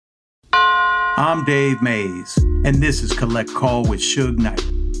I'm Dave Mays, and this is Collect Call with Suge Knight.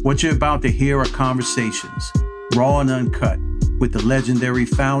 What you're about to hear are conversations, raw and uncut, with the legendary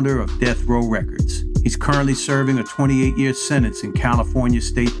founder of Death Row Records. He's currently serving a 28-year sentence in California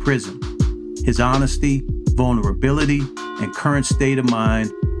State Prison. His honesty, vulnerability, and current state of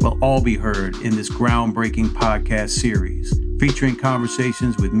mind will all be heard in this groundbreaking podcast series, featuring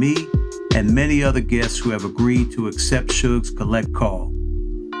conversations with me and many other guests who have agreed to accept Suge's Collect Call.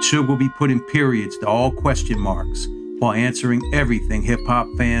 Suge will be putting periods to all question marks while answering everything hip-hop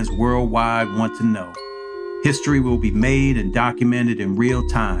fans worldwide want to know. History will be made and documented in real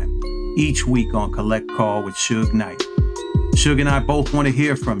time, each week on Collect Call with Suge Knight. Suge and I both want to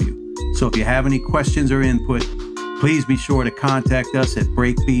hear from you, so if you have any questions or input, please be sure to contact us at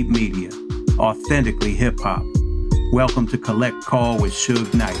Breakbeat Media, authentically hip-hop. Welcome to Collect Call with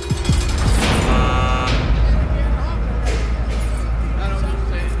Suge Knight.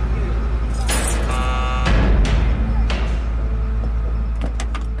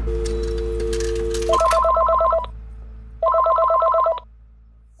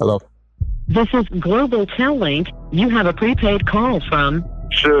 Hello. This is Global Tellink. You have a prepaid call from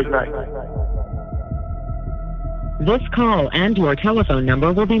Suge Knight. This call and your telephone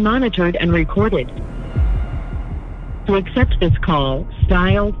number will be monitored and recorded. To accept this call,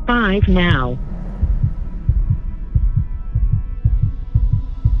 dial 5 now.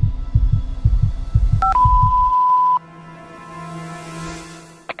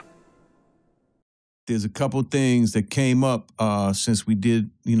 There's a couple things that came up since we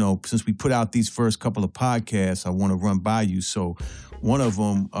put out these first couple of podcasts I want to run by you. So one of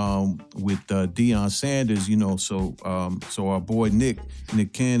them with Deion Sanders, so our boy Nick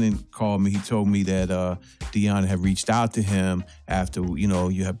Cannon called me. He told me that Deion had reached out to him after,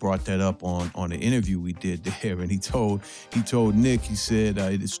 you had brought that up on the interview we did there. And he told Nick, he said,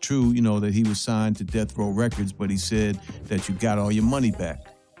 it is true, that he was signed to Death Row Records, but he said that you got all your money back.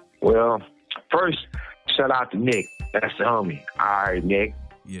 Well, first, shout out to Nick. That's the homie. All right, Nick.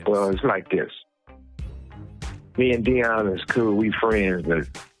 Yes. Well, it's like this. Me and Deion is cool. We friends, but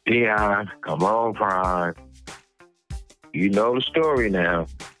Deion, come on, Prime. You know the story now.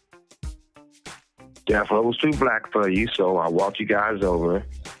 Death Row was too black for you, so I walked you guys over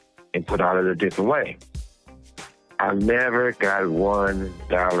and put out it a different way. I never got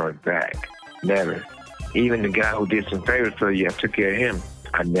 $1 back. Never. Even the guy who did some favors for you, I took care of him.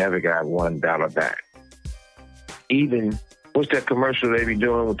 I never got $1 back. Even, what's that commercial they be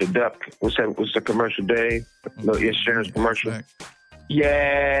doing with the duck? What's the commercial, Dave? The insurance commercial?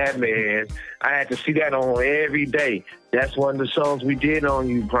 Yeah, man. I had to see that on every day. That's one of the songs we did on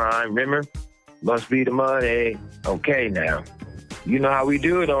you, Prime. Remember? Must be the money. Okay, now. You know how we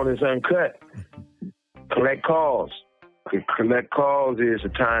do it on this Uncut. Collect calls. Collect calls is a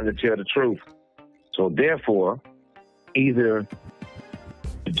time to tell the truth. So therefore, either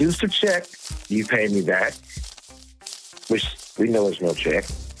deduce the check, you pay me back, which we know is no check,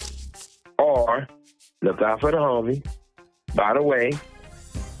 or look out for the homie. By the way,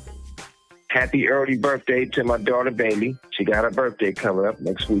 happy early birthday to my daughter, Bailey. She got her birthday coming up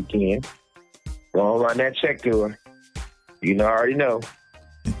next weekend. Go on, run that check to her. I already know.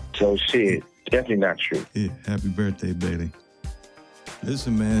 So shit, definitely not true. Yeah, happy birthday, Bailey.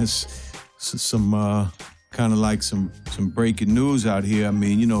 Listen, man, it's some kind of like some breaking news out here. I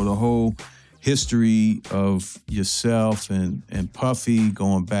mean, the whole history of yourself and Puffy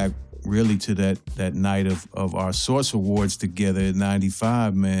going back really to that night of our Source Awards together in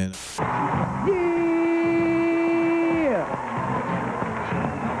 '95, man. Yeah.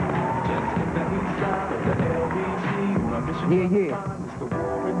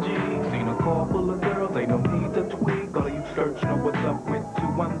 Seen a car full of girls, ain't no need to tweak. All of you search know what's up with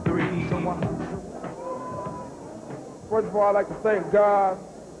 213. First of all, I'd like to thank God.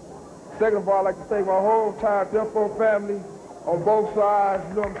 Second of all, I'd like to thank my whole entire Death Row family on both sides,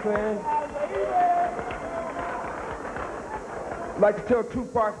 you know what I'm saying? I'd like to tell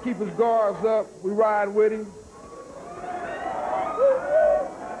Tupac to keep his guards up. We ride with him.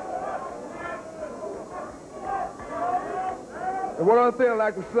 And one other thing I'd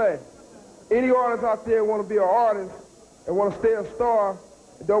like to say, any artist out there want to be an artist and want to stay a star,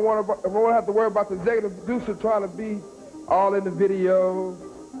 and don't want to have to worry about the executive producer trying to be all in the video,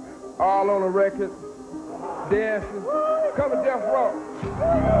 all on the record, dancing. Come to Death Row.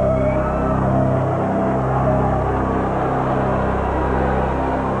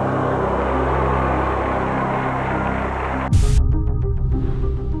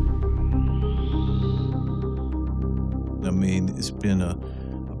 I mean, it's been a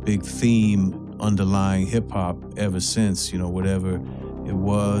big theme underlying hip hop ever since, whatever it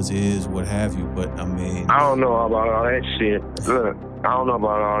was, is, what have you. But I mean, I don't know about all that shit. Look, I don't know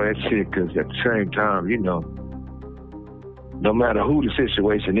about all that shit because at the same time, you know, no matter who the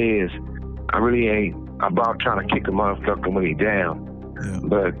situation is, I really ain't about trying to kick a motherfucker when he down. yeah.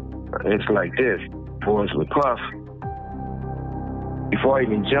 But it's like this. For us with Puff, before I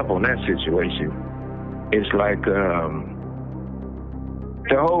even jump on that situation, it's like the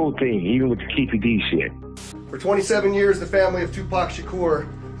whole thing, even with the Keefe D shit. For 27 years, the family of Tupac Shakur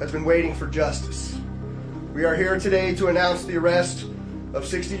has been waiting for justice. We are here today to announce the arrest of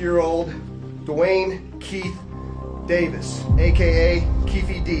 60-year-old Dwayne Keith Davis, aka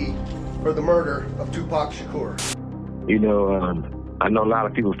Keefe D, for the murder of Tupac Shakur. You know, I know a lot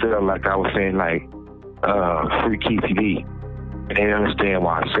of people feel like I was saying like, free Keefe D. And they didn't understand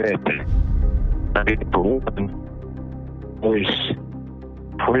why I said that. I think for one, was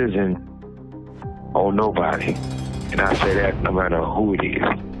prison on nobody. And I say that no matter who it is.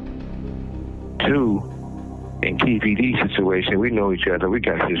 Two, in Keefe D situation, we know each other, we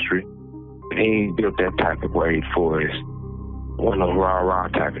got history. He ain't built that type of way for us. One of those rah-rah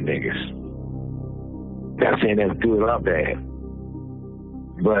type of niggas. Not saying that's good or bad,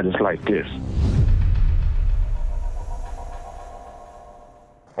 but it's like this.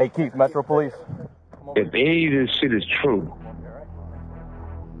 Hey, Keith, Metro Police. If any of this shit is true,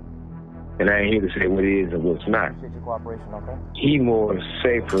 and I ain't here to say what it is and what's not, he more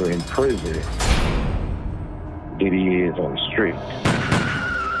safer in prison than he is on the street.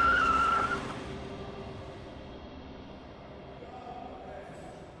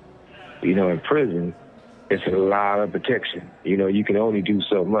 You know, in prison, it's a lot of protection. You know, you can only do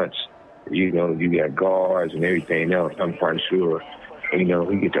so much. You know, you got guards and everything else. I'm quite sure, you know,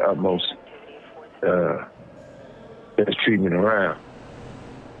 we get the utmost best treatment around.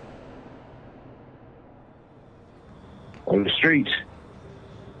 On the streets,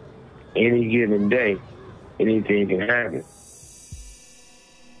 any given day, anything can happen.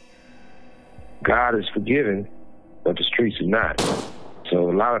 God is forgiving, but the streets are not. So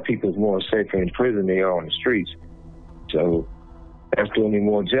a lot of people is more safer in prison than they are on the streets. So that's doing me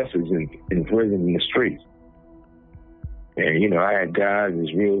more justice in prison than the streets. And, you know, I had guys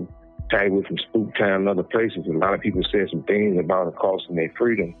that's real tight with from Spook Town and other places. A lot of people said some things about it costing their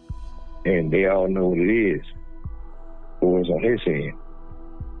freedom, and they all know what it is. For us on his end.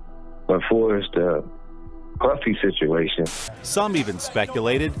 But for us, the Puffy situation. Some even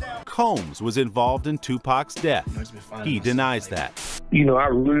speculated Combs was involved in Tupac's death. He denies that. You know, I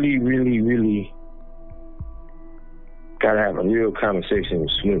really, really, really gotta have a real conversation with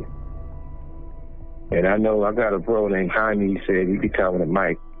Snoop. And I know I got a bro named Jaime. He said he be coming to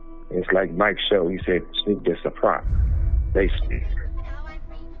Mike. It's like Mike's show. He said Snoop just a prop, basically.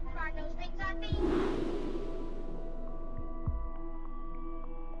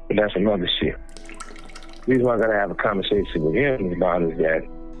 But that's another shit. The reason why I gotta have a conversation with him about is that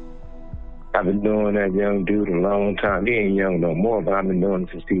I've been doing that young dude a long time. He ain't young no more, but I've been doing it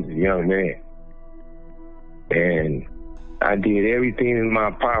since he was a young man. And I did everything in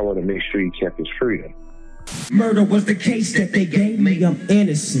my power to make sure he kept his freedom. Murder was the case that they gave me. I'm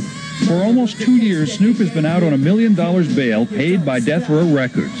innocent. For almost 2 years, Snoop has been out on $1 million bail paid by Death Row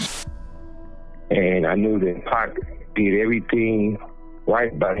Records. And I knew that Pac did everything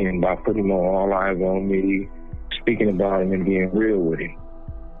right by him by putting him on All Eyes on Me, speaking about him and being real with him.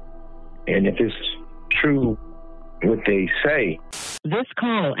 And if it's true what they say. This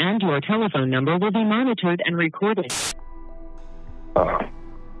call and your telephone number will be monitored and recorded.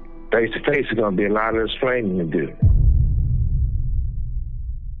 Face-to-face is going to be a lot of explaining to do.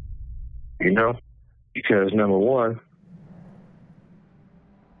 You know? Because number one,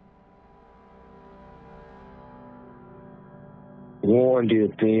 Warren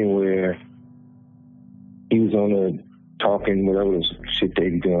did a thing where he was on a talking, whatever shit they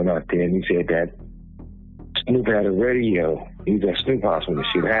be doing out there, and he said that Snoop had a radio. He was at Snoop house when the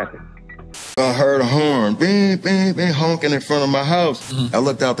shit happened. I heard a horn, bing, bing, bing, honking in front of my house. I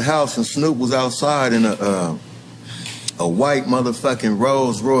looked out the house and Snoop was outside in a white motherfucking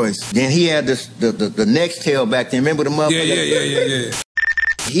Rolls Royce. Then he had this the next tail back then. Remember the motherfucker? Yeah.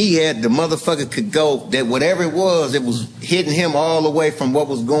 He had the motherfucker could go that whatever it was hitting him all the way from what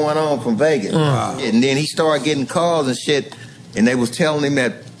was going on from Vegas. And then he started getting calls and shit, and they was telling him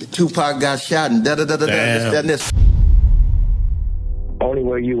that Tupac got shot and da-da-da-da-da, this, that, and this. Only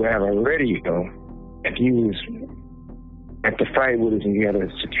way you have a radio if you was at the fight with us and you had a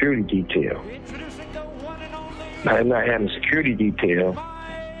security detail. Now, not having a security detail,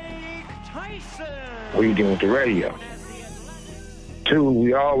 what are you doing with the radio? Two,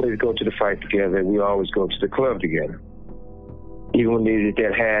 we always go to the fight together. We always go to the club together. even when they did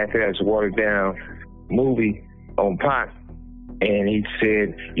that half-ass watered-down movie on Pac, and he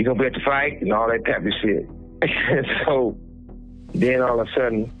said, "You gonna be at the fight?" and all that type of shit. So then all of a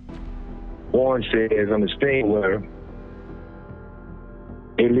sudden, Warren says on this thing where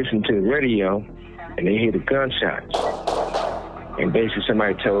they listen to the radio and they hear the gunshots. And basically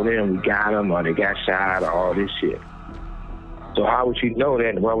somebody told them, "We got them," or "They got shot," or all this shit. So how would you know that,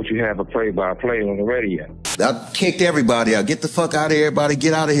 and why would you have a play-by-play on the radio? I kicked everybody out. Get the fuck out of here, everybody.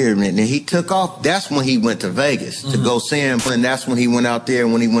 Get out of here. And then he took off. That's when he went to Vegas to go see him. And that's when he went out there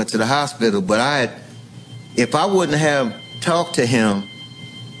when he went to the hospital. But if I wouldn't have talked to him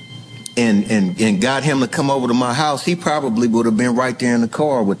and got him to come over to my house, he probably would have been right there in the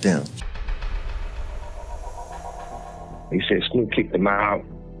car with them. He said Snoop kicked him out,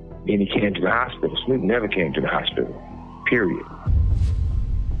 then he came to the hospital. Snoop never came to the hospital, period.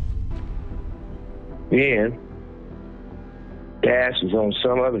 Then, Dash was on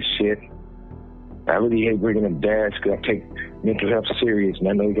some other shit. I really hate bringing up Dash because I take mental health serious, and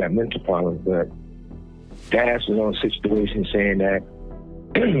I know he got mental problems, but Dash was on a situation saying that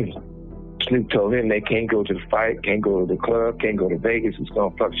Snoop told him they can't go to the fight, can't go to the club, can't go to Vegas. It's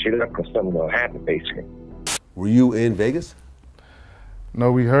going to fuck shit up because something's going to happen, basically. Were you in Vegas?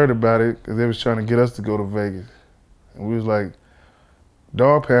 No, we heard about it because they was trying to get us to go to Vegas. And we was like,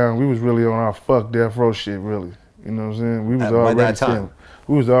 Dog Pound, we was really on our fuck Death Row shit, really. You know what I'm saying?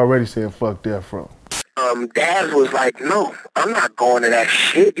 We was already saying fuck Death Row. Dad was like, "No, I'm not going to that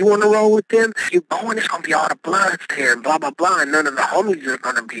shit. You want to roll with them? You going, it's going to be all the bloods there and blah, blah, blah, and none of the homies are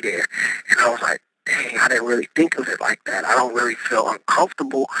going to be there." And I was like, dang, I didn't really think of it like that. I don't really feel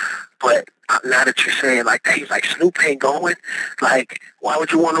uncomfortable, but now that you're saying like that, he's like, Snoop ain't going. Like, why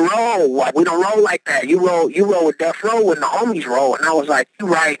would you want to roll? Why? We don't roll like that. You roll with Death Row when the homies roll. And I was like, you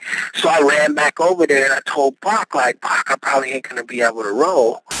right. So I ran back over there and I told Pac, like, Pac, I probably ain't going to be able to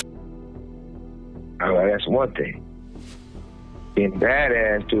roll. All right, that's one thing. Then Bad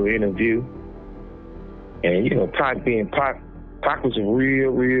Azz do an interview, and you know, Pac being Pac was a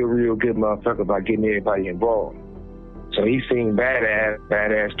real good motherfucker about getting everybody involved. So he seen Bad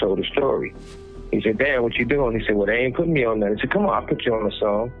Azz told a story. He said, "Damn, what you doing?" He said, "Well, they ain't putting me on that." He said, "Come on, I'll put you on a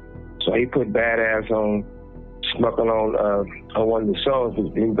song." So he put Bad Azz on, smuggling on one of the songs,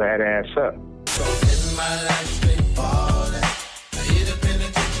 which blew Bad Azz up. So living my life straight falling. I hit up in the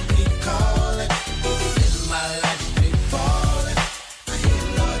kitchen, keep calling. Living my life straight falling. I hear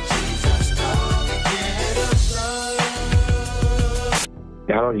Lord Jesus calling. Get up,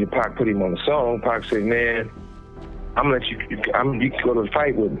 not only did Pac put him on the song, Pac said, "Man, I'm gonna let you. You can go to the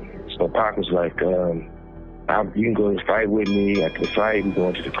fight with me." So Pac was like, "You can go to the fight with me. After the fight, we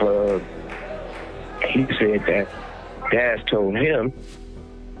going to the club." He said that Daz told him,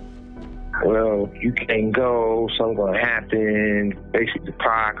 "Well, you can't go. Something's gonna happen. Basically,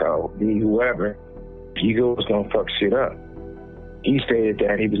 Pac or me, whoever. If you go, it's gonna fuck shit up." He stated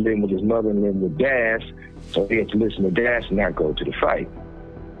that he was living with his mother and living with Daz, so he had to listen to Daz and not go to the fight.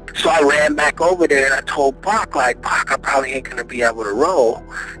 So I ran back over there and I told Pac, like, Pac, I probably ain't going to be able to roll.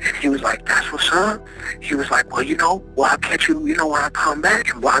 And he was like, "That's what's up?" He was like, "Well, I'll catch you, when I come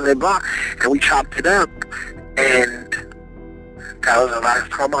back," and blah, blah, blah. And we chopped it up. And that was the last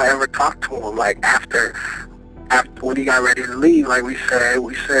time I ever talked to him. Like, after when he got ready to leave, like we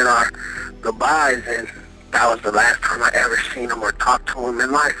said our goodbyes, and that was the last time I ever seen him or talked to him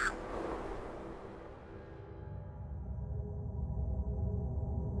in life.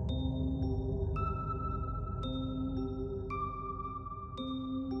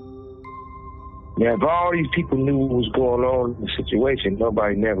 Now, if all these people knew what was going on in the situation,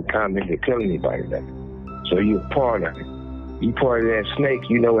 nobody never commented to tell anybody that. So you're a part of it. You part of that snake,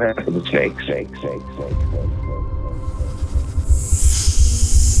 you know what happened to snake.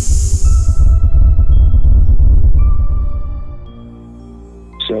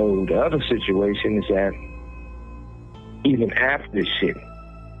 So the other situation is that even after this shit,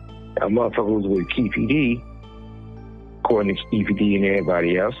 a motherfucker was with Keefe D, according to Keefe D and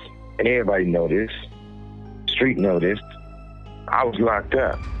everybody else, and everybody know this, street know this, I was locked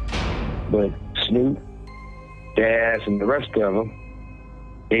up. But Snoop, Daz, and the rest of them,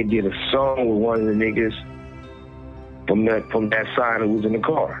 they did a song with one of the niggas from that side who was in the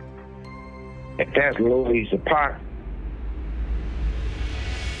car. And that's Louis the Pac.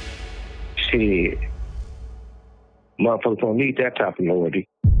 Shit. Motherfuckers don't need that type of loyalty.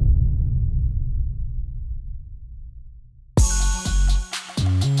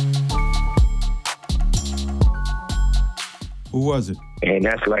 Who was it? And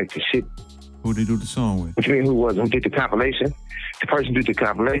that's like the shit. Who did they do the song with? What you mean, who was it? Who did the compilation? The person who did the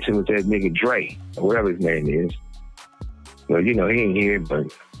compilation was that nigga Dre, or whatever his name is. Well, you know, he ain't here,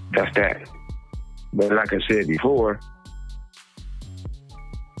 but that's that. But like I said before,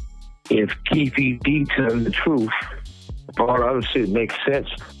 if Keefe D tells the truth, if all the other shit makes sense,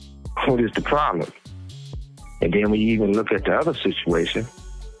 what is the problem? And then when you even look at the other situation,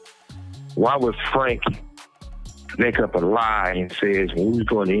 why would Frank make up a lie and says when we was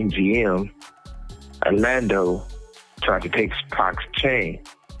going to MGM, Orlando tried to take Pac's chain?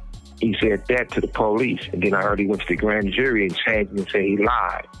 He said that to the police, and then I heard he went to the grand jury and changed and said he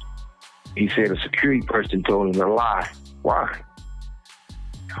lied. He said a security person told him to lie. Why?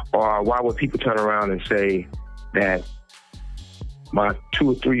 Or why would people turn around and say that my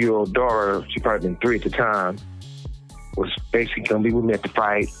 2 or 3-year-old daughter, she probably been 3 at the time, was basically going to be with me at the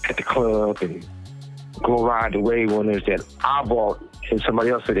fight, at the club, and go ride the wave on this that I bought, and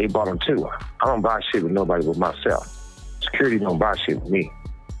somebody else said they bought them too. I don't buy shit with nobody but myself. Security don't buy shit with me.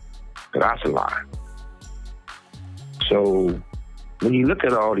 But that's a lie. So when you look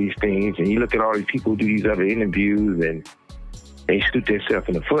at all these things, and you look at all these people who do these other interviews, and they shoot themselves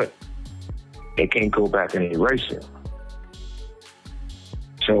in the foot, they can't go back and erase it.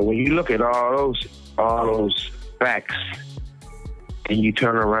 So when you look at all those facts, and you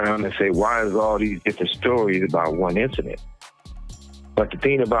turn around and say, why is all these different stories about one incident? But the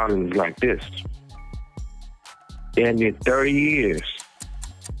thing about it is like this. In 30 years,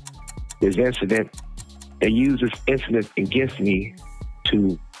 this incident, they use this incident against me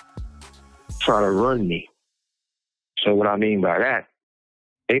to try to run me. So what I mean by that,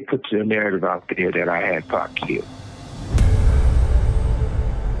 they put the narrative out there that I had Pac killed.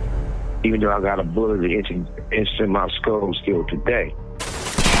 Even though I got a bullet inching in my skull still today.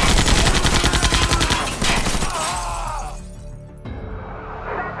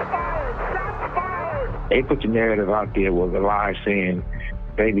 They put the narrative out there with a lie saying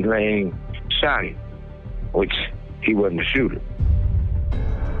Baby Lane shot him, which he wasn't a shooter.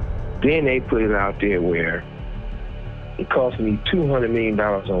 Then they put it out there where it cost me $200 million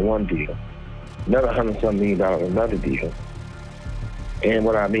on one deal, another $100-something million on another deal. And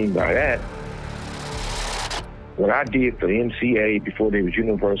what I mean by that, what I did for the NCA before they was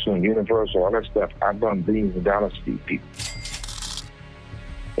Universal, all that stuff, I brought billions of dollars to these people.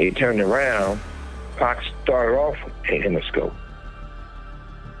 They turned around, Pac started off in Interscope.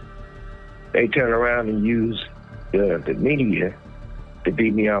 They turned around and used the media to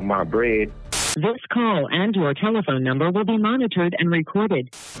beat me out my bread. This call and your telephone number will be monitored and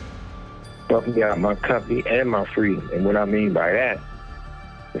recorded. Bumped me out my company and my freedom. And what I mean by that,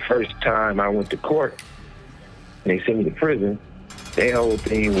 the first time I went to court and they sent me to prison, their whole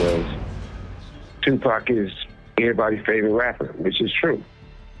thing was Tupac is everybody's favorite rapper, which is true.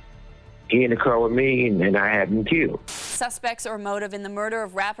 He in the car with me, and I had him killed. Suspects or motive in the murder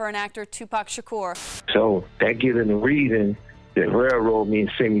of rapper and actor Tupac Shakur. So that gives them the reason that railroad me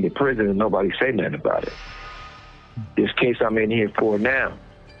and send me to prison and nobody say nothing about it. This case I'm in here for now,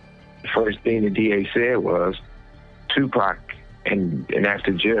 the first thing the DA said was Tupac, and asked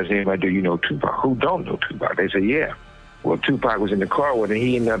the judge, anybody, do you know Tupac? Who don't know Tupac? They said, yeah. Well, Tupac was in the car with him,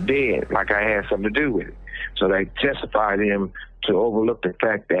 he ended up dead, like I had something to do with it. So they justified him to overlook the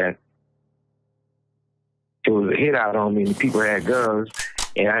fact that it was a hit out on me and people had guns,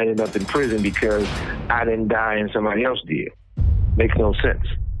 and I ended up in prison because I didn't die and somebody else did. Makes no sense.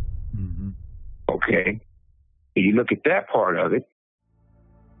 Mm-hmm. Okay? If you look at that part of it,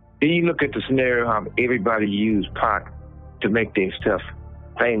 then you look at the scenario how everybody used Pac to make their stuff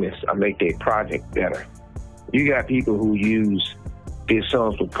famous or make their project better. You got people who use their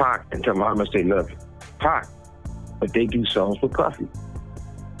songs with Pac and tell them how much they love Pac, but they do songs with Puffy.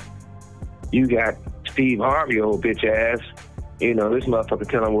 You got Steve Harvey, old bitch ass, you know, this motherfucker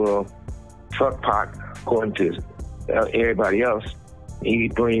telling, well, fuck Pac, according to everybody else. He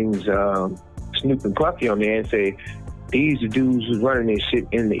brings Snoop and Puffy on there and say, these the dudes who's running this shit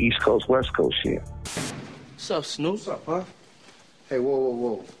in the East Coast, West Coast shit. What's up, Snoop? What's up, Puff? Hey,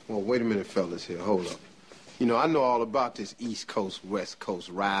 whoa, wait a minute, fellas here, hold up. You know, I know all about this East Coast, West Coast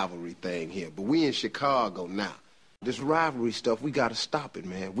rivalry thing here, but we in Chicago now. This rivalry stuff, we gotta stop it,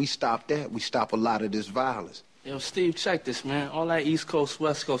 man. We stop that, we stop a lot of this violence. Yo, Steve, check this, man. All that East Coast,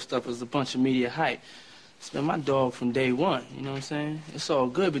 West Coast stuff is a bunch of media hype. It's been my dog from day one, you know what I'm saying? It's all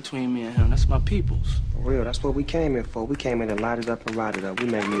good between me and him. That's my peoples. For real, that's what we came here for. We came in to light it up and ride it up. We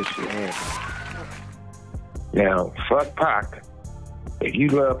make music happen. Now, fuck Pac. If you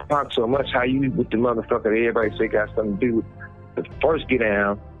love Pac so much, how you with the motherfucker that everybody say got something to do with the first get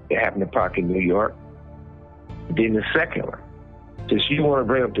down that happened to Pac in New York, then the second one. Since you want to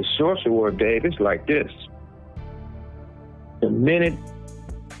bring up the source award, Dave, it's like this. The minute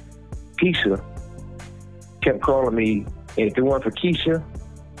Pizza kept calling me And if it weren't for Keisha,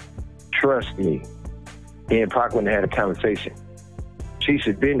 trust me, me and Pac wouldn't have had a conversation.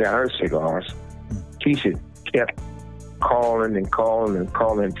 Keisha been got her cigars. Keisha kept calling and calling and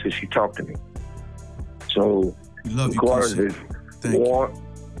calling until she talked to me. So, regardless of war,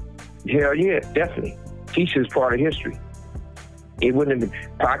 hell yeah, definitely. Keisha's part of history. It wouldn't have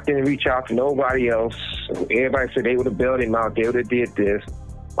been, Pac didn't reach out to nobody else. Everybody said they would have bailed him out, they would have did this.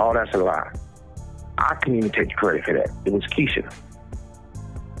 All that's a lie. I couldn't even take credit for that. It was Keisha.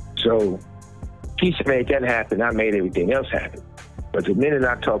 So, Keisha made that happen, I made everything else happen. But the minute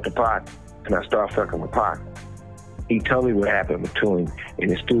I talked to Pac and I started fucking with Pac, he told me what happened between in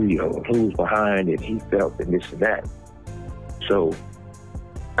the studio, who was behind it, he felt and this and that. So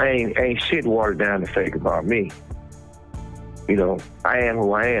I ain't shit watered down the fake about me. You know, I am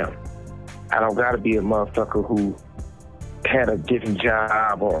who I am. I don't gotta be a motherfucker who had a different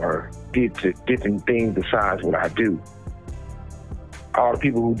job or did different things besides what I do. All the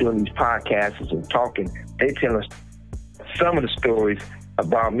people who doing these podcasts and talking, they tell us some of the stories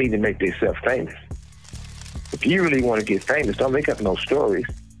about me to make themselves famous. If you really want to get famous, don't make up no stories.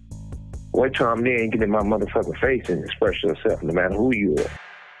 Wait till I'm there and get in my motherfucking face and express yourself, no matter who you are.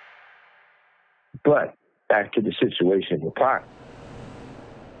 But back to the situation with Pac.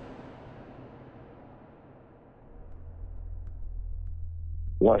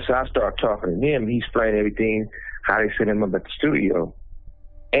 Once I start talking to him, he explained everything, how they set him up at the studio.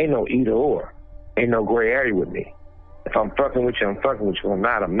 Ain't no either or. Ain't no gray area with me. If I'm fucking with you, I'm fucking with you. If I'm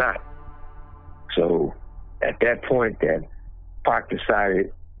not, I'm not. So at that point that Pac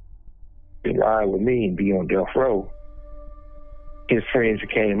decided to ride with me and be on death row, his friends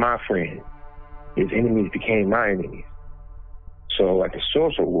became my friends. His enemies became my enemies. So at the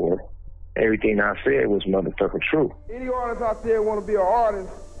social war, everything I said was motherfucking true. Any artist out there want to be an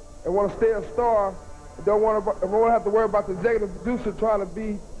artist and want to stay a star, don't want to have to worry about the executive producer trying to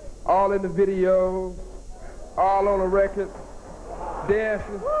be all in the videos, all on the record,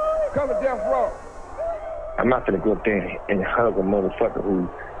 dancing. Come to death row. I'm not gonna go up there and hug a motherfucker who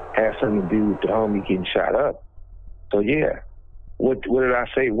has something to do with the homie getting shot up. So yeah, what did I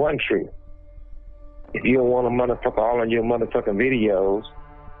say wasn't true? If you don't want a motherfucker all on your motherfucking videos,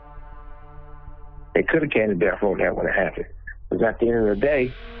 they could have came to death row, that would have happened. Because at the end of the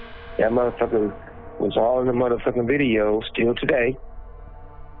day, that motherfucker was all in the motherfucking videos still today.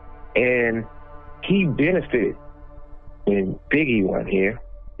 And he benefited when Biggie wasn't here.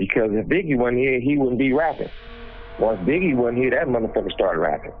 Because if Biggie wasn't here, he wouldn't be rapping. Once Biggie wasn't here, that motherfucker started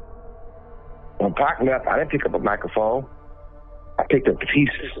rapping. When Pac left, I didn't pick up a microphone. I picked up the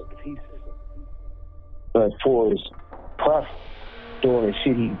pieces. But for his Puff doing the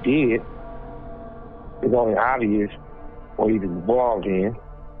shit he did, it's only obvious what he was involved in.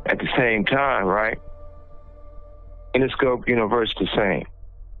 At the same time, right? Interscope Universe the same.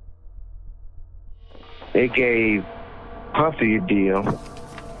 They gave Puffy a deal.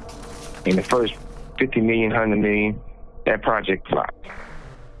 In the first 50 million, 100 million, that project flopped.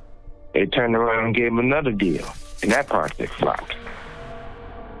 They turned around and gave him another deal, and that project flopped.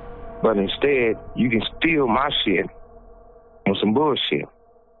 But instead, you can steal my shit on some bullshit.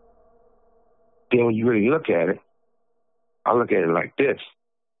 Then when you really look at it, I look at it like this.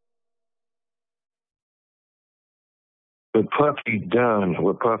 What Puffy done, or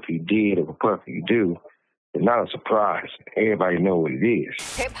what Puffy did, or what Puffy do, it's not a surprise. Everybody know what it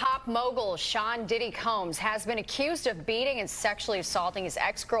is. Hip-hop mogul Sean Diddy Combs has been accused of beating and sexually assaulting his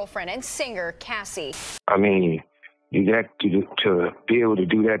ex-girlfriend and singer, Cassie. I mean, to be able to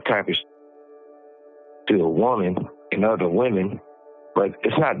do that type of to a woman and other women, but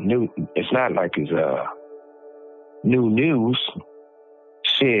it's not new. It's not like it's new news.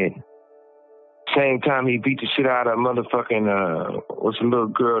 Shit. Same time he beat the shit out of motherfucking, what's the little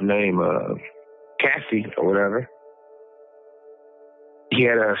girl named, Cassie or whatever. He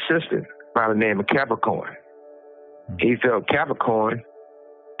had an assistant by the name of Capricorn. He felt Capricorn,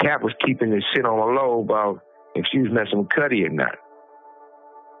 Cap was keeping this shit on the low about if she was messing with Cuddy or not.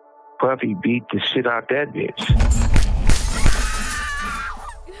 Puffy beat the shit out that bitch.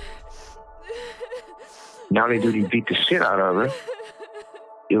 Not only did he beat the shit out of her,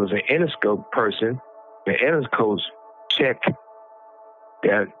 it was an Interscope person, the Interscope check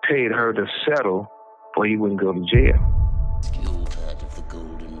that paid her to settle or he wouldn't go to jail. You've heard of the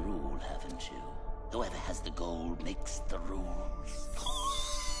golden rule, haven't you? Whoever has the gold makes the rules.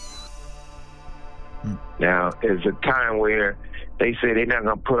 Now, there's a time where they say they're not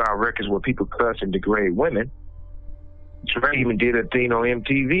going to put out records where people cuss and degrade women. Dre even did a thing on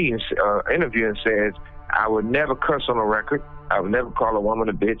MTV, interview, and says, I would never cuss on a record. I would never call a woman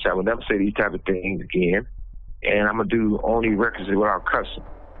a bitch. I would never say these type of things again. and I'm gonna do only records without cussing.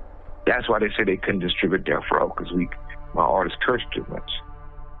 That's why they said they couldn't distribute Death Row, because my artists cursed too much.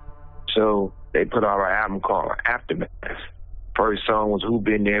 So they put out an album called Aftermath. First song was Who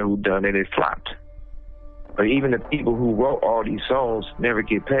Been There, Who Done It, it flopped. But even the people who wrote all these songs never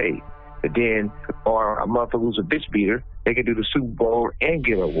get paid. But then, or a motherfucker who's a bitch beater, they can do the Super Bowl and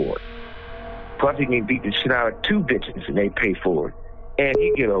get an award. Puffy can beat the shit out of 2 bitches and they pay for it. And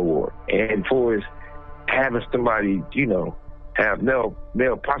he get an award. And for his having somebody, you know, have male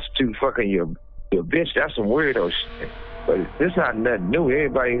prostitute fucking your bitch, that's some weirdo shit. But it's not nothing new.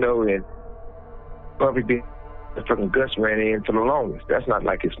 Everybody know that Puffy been the fucking Gus ran in for the longest. That's not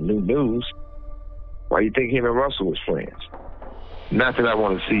like it's new news. Why you think him and Russell was friends? Not that I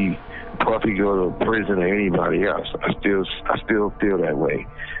want to see Puffy go to prison or anybody else. I still feel that way.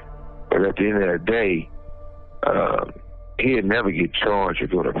 But at the end of the day, he'd never get charged or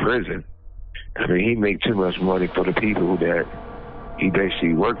go to prison. I mean, he make too much money for the people that he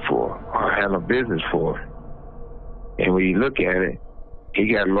basically worked for or handle business for. And when you look at it,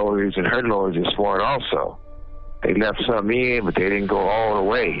 he got lawyers, and her lawyers are smart also. They left some in, but they didn't go all the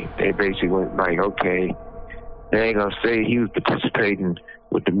way. They basically went like, okay, they ain't gonna say he was participating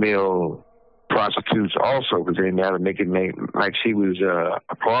with the male prostitutes also, because they didn't have to make it like she was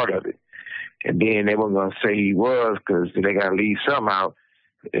a part of it. And then they weren't gonna say he was, because they gotta leave some out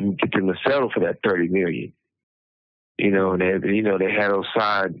and get them to settle for that $30 million. You know, and they had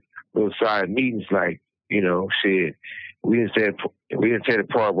those side meetings like, you know, shit. We didn't say the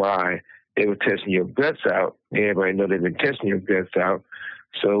part why they were testing your guts out. Everybody know they've been testing your guts out.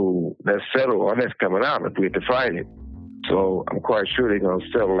 So let's settle all that's coming out if we have to fight it. So I'm quite sure they're going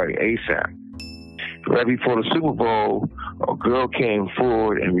to settle like ASAP. Right before the Super Bowl, a girl came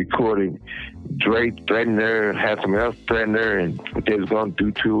forward and recorded Dre threatening her, had someone else threaten her, and what they was going to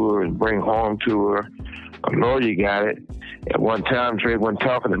do to her and bring harm to her. A lawyer got it. At one time, Dre wasn't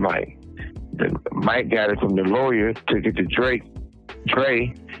talking to Mike. Mike got it from the lawyer, took it to Dre.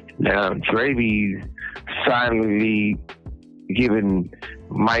 Now, Dre be silently giving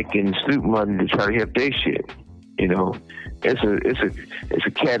Mike and Snoop money to try to help their shit. You know, it's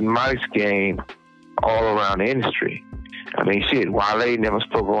a cat and mouse game all around the industry. I mean, shit, Wale never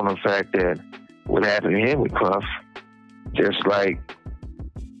spoke on the fact that what happened to him with Puff. Just like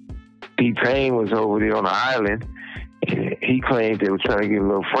T-Pain was over there on the island, and he claimed they were trying to get a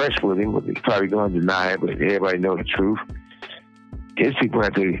little fresh with him, but he's probably going to deny it, but everybody know the truth. His people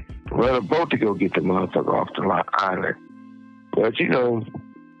had to run a boat to go get the motherfucker off the island. But, you know,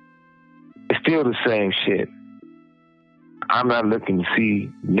 it's still the same shit. I'm not looking to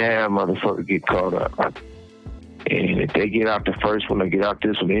see now motherfucker get caught up. And if they get out the first one or get out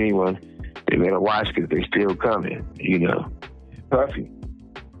this one, anyone, they better watch because they still coming, you know. Puffy,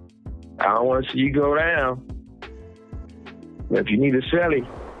 I don't want to see you go down. But if you need a celly,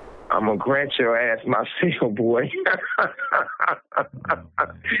 I'm going to grant your ass my seal, boy.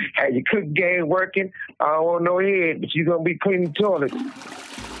 Had your cook game working, I don't want no head, but you're going to be cleaning toilets.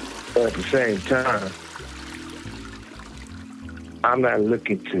 But at the same time, I'm not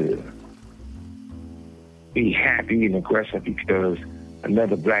looking to be happy and aggressive because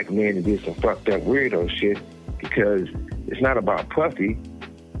another black man did some fucked up weirdo shit, because it's not about Puffy,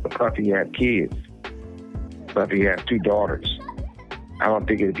 but Puffy had kids. Puffy has 2 daughters. I don't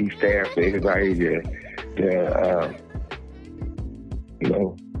think it'd be fair for everybody to you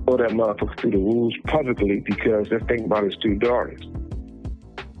know, throw that motherfucker through the rules publicly, because let's think about his 2 daughters.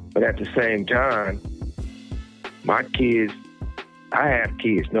 But at the same time, my kids, I have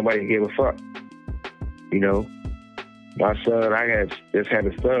kids. Nobody gave a fuck. You know, my son, just had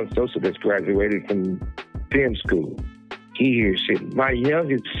a son, Sosa, that's graduated from film school. He hears shit. My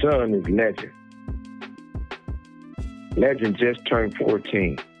youngest son is Legend. Legend just turned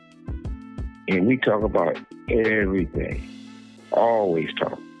 14. And we talk about everything. Always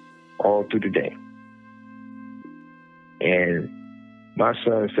talk. All through the day. And my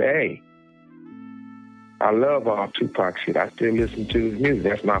son said, hey, I love all Tupac shit. I still listen to his music.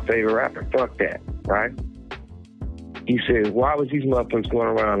 That's my favorite rapper. Fuck that, right? He says, why was these motherfuckers going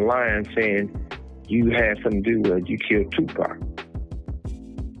around lying saying you had something to do with you killed Tupac?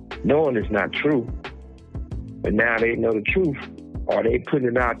 Knowing it's not true, but now they know the truth, or they putting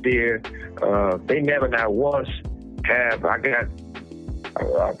it out there. They never not once have, I got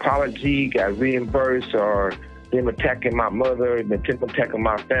an apology, got reimbursed, or them attacking my mother and attacking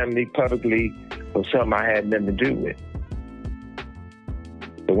my family publicly for something I had nothing to do with.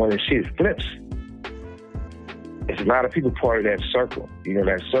 But when the shit flips, it's a lot of people part of that circle. You know,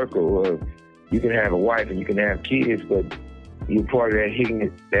 that circle of you can have a wife and you can have kids, but you're part of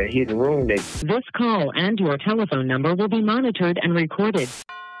that hidden room. This call and your telephone number will be monitored and recorded.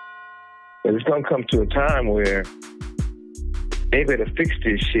 But it's gonna come to a time where they better fix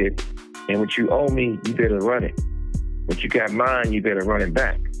this shit, and what you owe me, you better run it. What you got mine, you better run it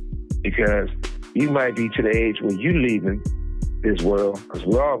back. Because you might be to the age where you leaving this world, because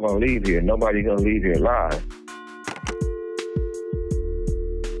we're all gonna leave here. Nobody's gonna leave here alive.